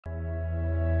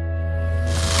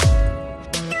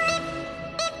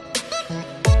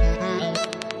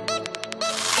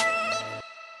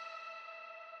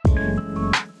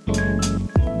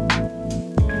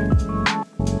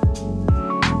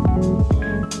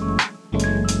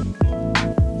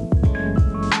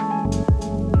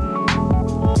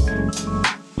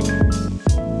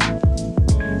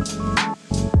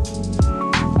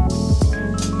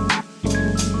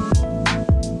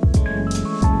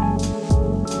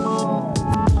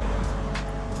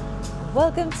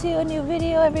Welcome to a new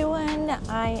video, everyone.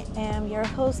 I am your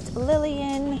host,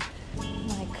 Lillian.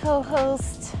 My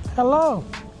co-host. Hello.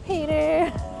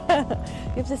 Peter. You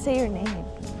have to say your name.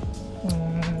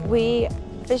 We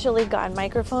officially got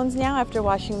microphones now after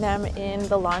washing them in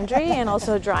the laundry and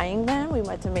also drying them. We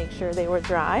went to make sure they were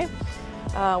dry.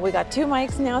 We got 2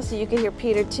 mics now, so you can hear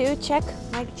Peter too. Check,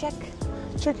 mic check.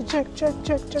 Check.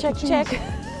 Check.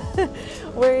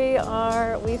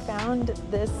 We found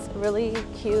this really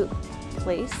cute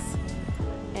place,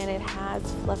 and it has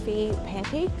fluffy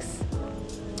pancakes.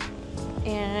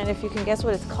 And if you can guess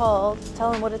what it's called,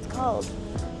 tell them what it's called.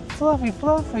 Fluffy.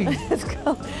 It's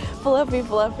called Fluffy.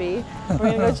 We're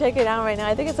gonna go check it out right now.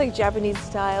 I think it's like Japanese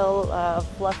style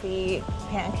fluffy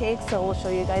pancakes. So we'll show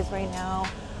you guys right now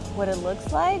what it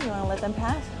looks like. You wanna let them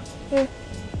pass? Yeah.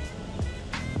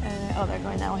 Oh, they're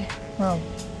going that way. Oh.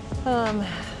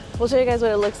 We'll show you guys what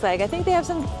it looks like. I think they have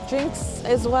some drinks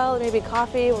as well, maybe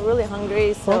coffee. We're really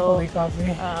hungry, so Hopefully coffee.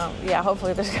 Yeah,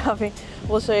 hopefully there's coffee.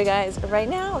 We'll show you guys right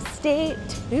now. Stay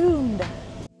tuned.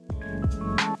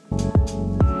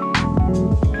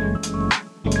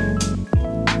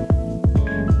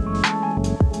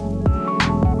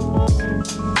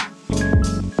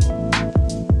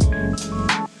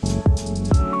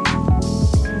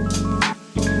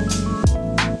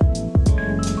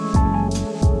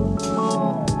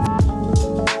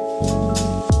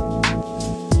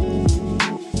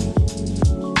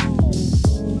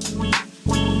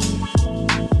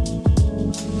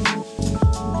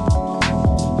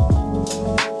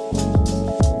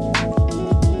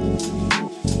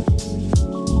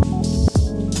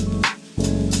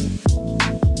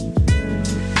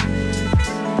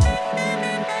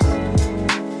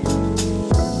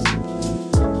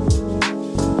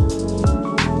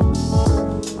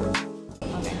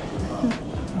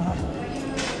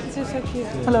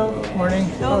 Hello. Morning.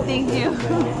 Oh, thank you.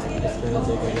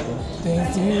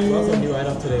 Thank you. We also have a new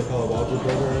item today called Wagyu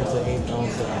Burger. It's an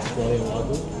 8-ounce Australian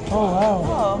Wagyu. Oh, wow.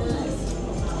 Oh, It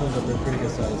comes up in pretty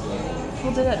good size.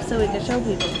 hold it up so we can show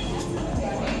people.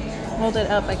 Hold it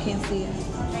up, I can't see it.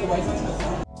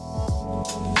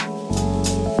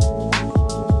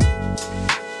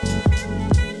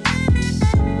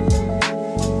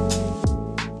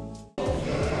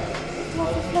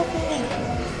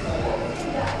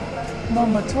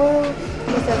 Number 12.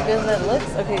 Tastes as good as it looks?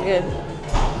 Okay, good.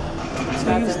 That's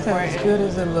Tastes important. as good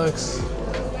as it looks.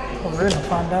 But we're gonna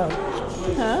find out.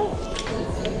 Huh?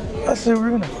 I said we're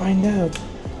gonna find out.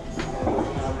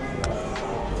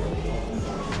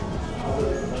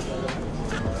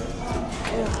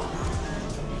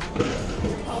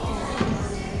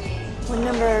 What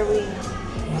number are we?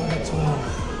 Number 12.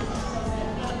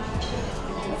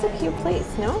 It's a cute place,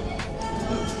 no?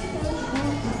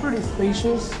 Pretty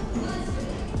spacious.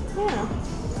 Yeah.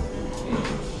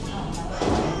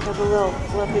 Have a little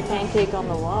fluffy pancake on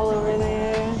the wall over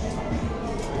there.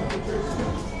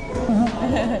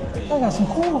 I got some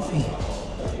coffee.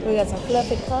 We got some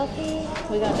fluffy coffee.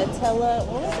 We got Nutella.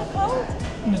 What was it called?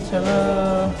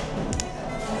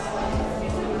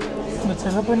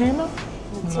 Nutella banana?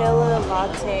 Nutella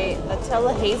latte.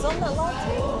 Nutella hazelnut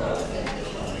latte?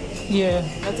 Yeah.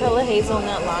 Nutella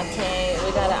hazelnut latte.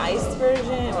 We got an iced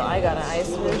version. Well, I got an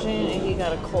iced version, and he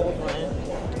got a cold one.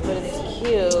 But it's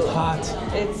cute. Hot.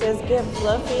 It says get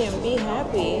fluffy and be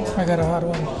happy. I got a hot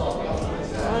one. I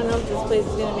don't know if this place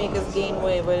is gonna make us gain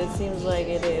weight, but it seems like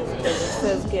it is because it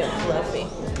says get fluffy.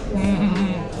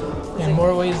 In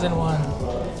more ways than one.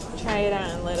 Try it out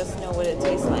and let us know what it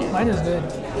tastes like. Mine is good.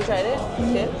 You tried it?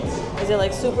 Good. Is it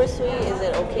like super sweet? Is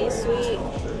it okay sweet?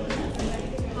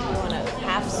 You want a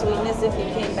half sweetness if you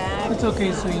came back? It's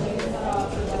okay sweet.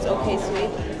 It's okay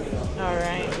sweet. All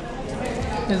right.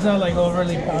 It's not like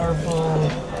overly powerful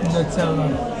Nutella.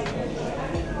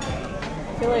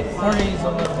 I feel like Or mine,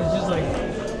 hazelnut. It's just like,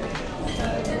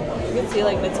 you can see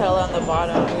like Nutella on the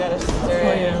bottom. You gotta stir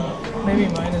oh it. yeah. Maybe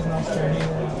mine is not stirred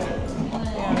either.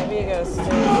 Yeah, maybe you gotta stir it.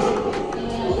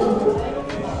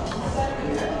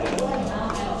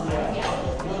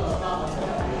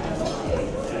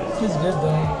 It's good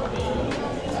though.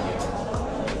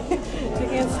 You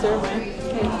can't stir mine.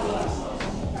 Here.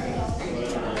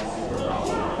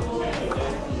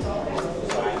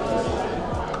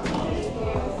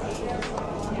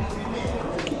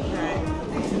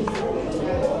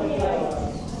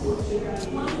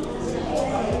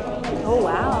 Oh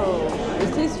wow,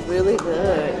 this tastes really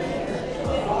good.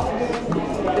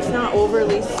 It's not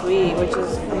overly sweet, which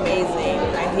is amazing.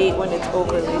 I hate when it's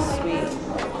overly sweet.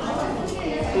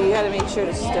 But you gotta make sure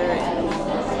to stir it.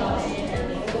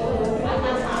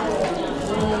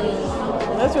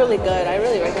 That's really good. I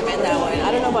really recommend that one. I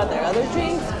I don't know about their other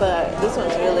drinks, but this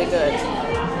one's really good.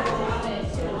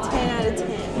 10 out of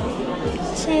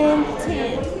 10.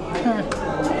 10.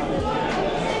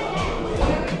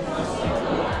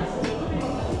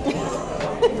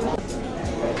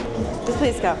 This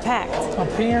place got packed.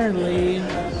 Apparently,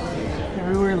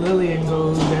 everywhere Lillian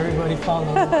goes, everybody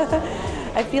follows.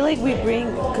 I feel like we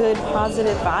bring good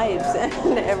positive vibes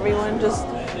and everyone just,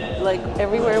 like,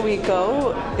 everywhere we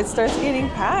go, it starts getting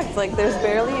packed. Like, there's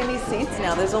barely any seats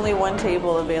now. There's only one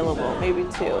table available, maybe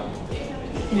two.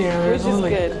 Yeah, there's which is only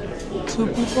good. 2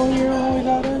 people here when we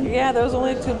got in. Yeah, there was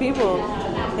only 2 people.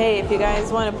 Hey, if you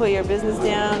guys want to put your business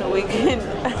down, we can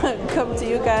come to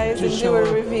you guys Just and do a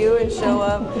review and show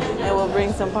up, and we'll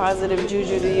bring some positive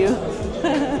juju to you.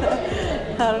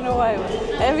 I don't know why.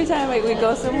 Every time like, we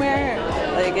go somewhere,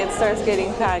 like it starts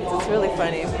getting packed. It's really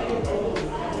funny.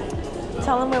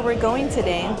 Tell them where we're going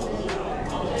today.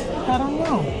 I don't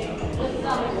know.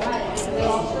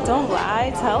 Don't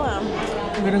lie. Tell them.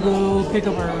 We're gonna go pick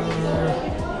up our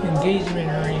engagement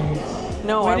rings.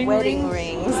 No, our wedding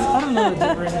rings. I don't know the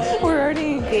difference. We're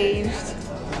already engaged.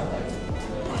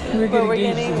 We're getting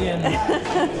engaged again.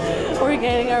 We're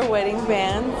getting our wedding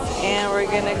bands, and we're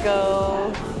gonna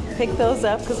go pick those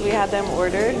up because we had them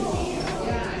ordered.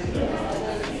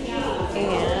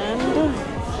 And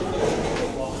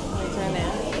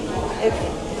if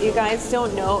you guys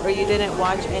don't know or you didn't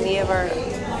watch any of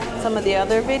some of the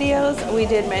other videos, we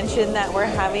did mention that we're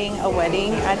having a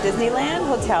wedding at Disneyland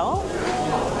Hotel.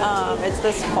 It's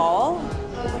this fall,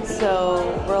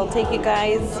 so we'll take you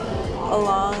guys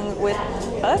along with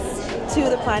us to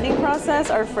the planning process.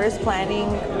 Our first planning,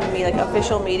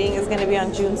 official meeting is going to be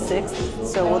on June 6th,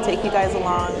 so we'll take you guys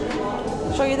along,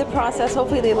 show you the process.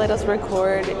 Hopefully they let us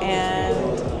record, and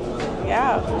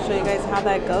yeah, we'll show you guys how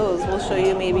that goes. We'll show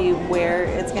you maybe where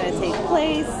it's going to take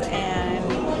place, and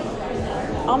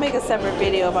I'll make a separate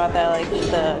video about that, like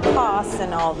the costs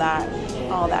and all that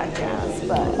jazz.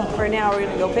 But for now, we're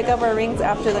gonna go pick up our rings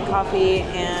after the coffee,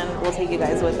 and we'll take you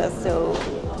guys with us. So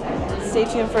stay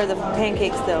tuned for the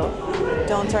pancakes, though.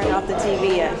 Don't turn off the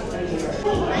TV yet.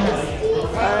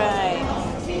 All right.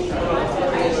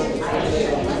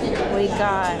 We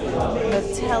got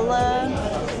Nutella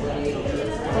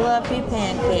fluffy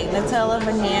pancake, Nutella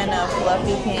banana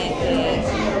fluffy pancake.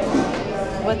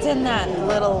 What's in that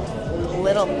little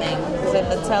thing? Is it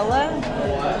Nutella?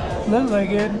 Looks like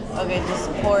it. Okay,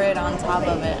 just pour it on top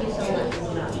of it.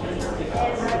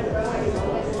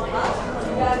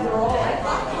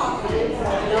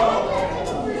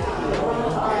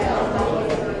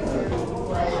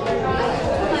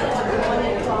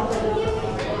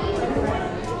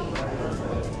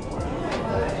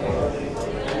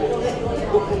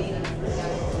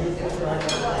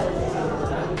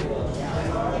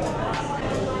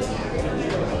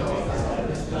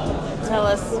 Tell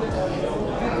us.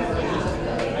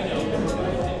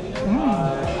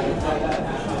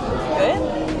 Good?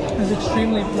 It's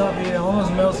extremely fluffy. It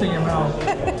almost melts in your mouth.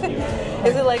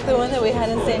 Is it like the one that we had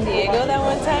in San Diego that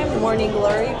one time? Morning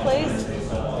Glory place?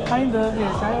 Kind of. Here,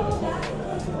 try it.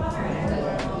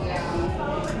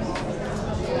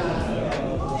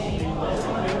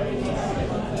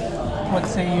 What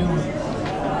say you?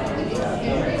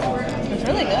 It's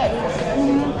really good.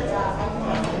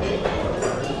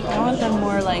 I want them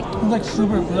more like... It's like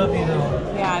super fluffy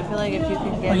though. Yeah, I feel like if you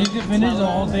can get... Like you can finish the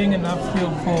whole thing and not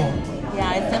feel full.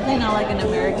 Yeah, it's definitely not like an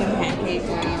American pancake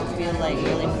where you feel like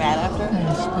really fat after.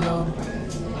 And spit out.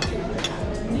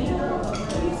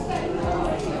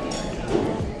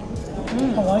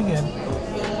 I like it.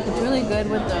 It's really good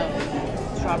with the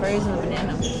strawberries and the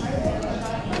banana.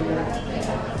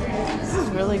 This is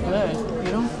really good.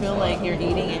 You don't feel like you're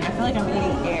eating it. I feel like I'm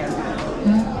eating air.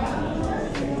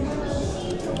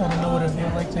 I don't know what it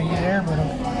feels like to eat air, but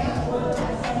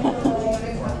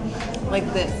Like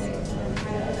this.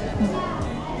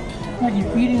 like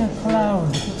you're eating a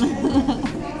cloud. A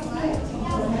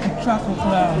chocolate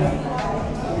cloud.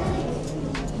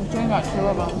 We got 2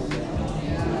 of them.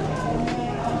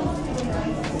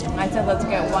 I said let's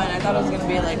get one. I thought it was going to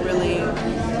be like really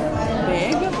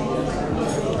big.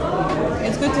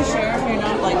 It's good to share if you're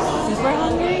not like super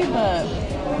hungry, but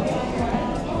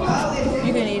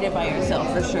you can eat it by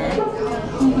yourself for sure.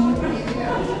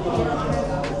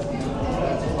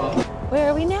 Where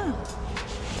are we now?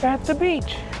 At the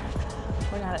beach.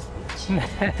 We're not at the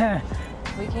beach.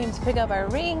 We came to pick up our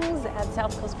rings at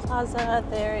South Coast Plaza.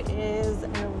 There is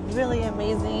a really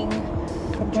amazing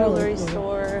jewelry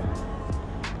store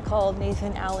called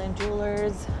Nathan Allen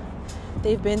Jewelers.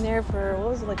 They've been there for, what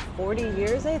was it, like 40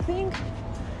 years, I think?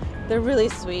 They're really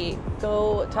sweet.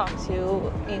 Go talk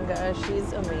to Inga.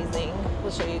 She's amazing.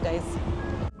 We'll show you guys.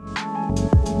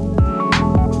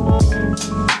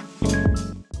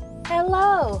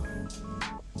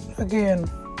 Again.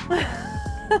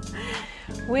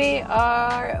 We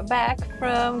are back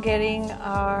from getting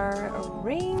our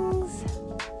rings.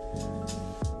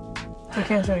 I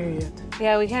can't show you yet.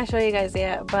 Yeah, we can't show you guys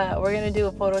yet, but we're gonna do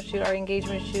a photo shoot, our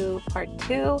engagement shoot part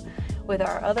 2 with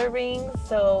our other rings.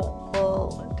 So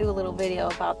we'll do a little video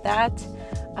about that.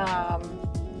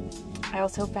 I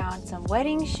also found some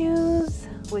wedding shoes,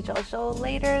 which I'll show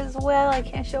later as well. I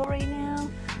can't show right now,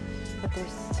 but they're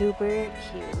super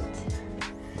cute.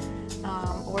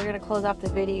 We're gonna close off the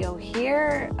video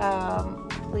here.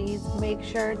 Please make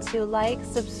sure to like,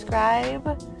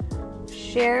 subscribe,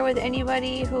 share with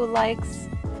anybody who likes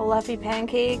fluffy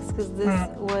pancakes, because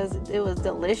it was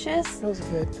delicious. It was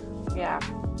good. Yeah,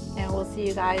 and we'll see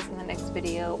you guys in the next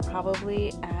video, probably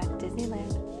at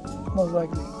Disneyland. Most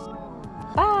likely.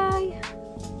 Bye.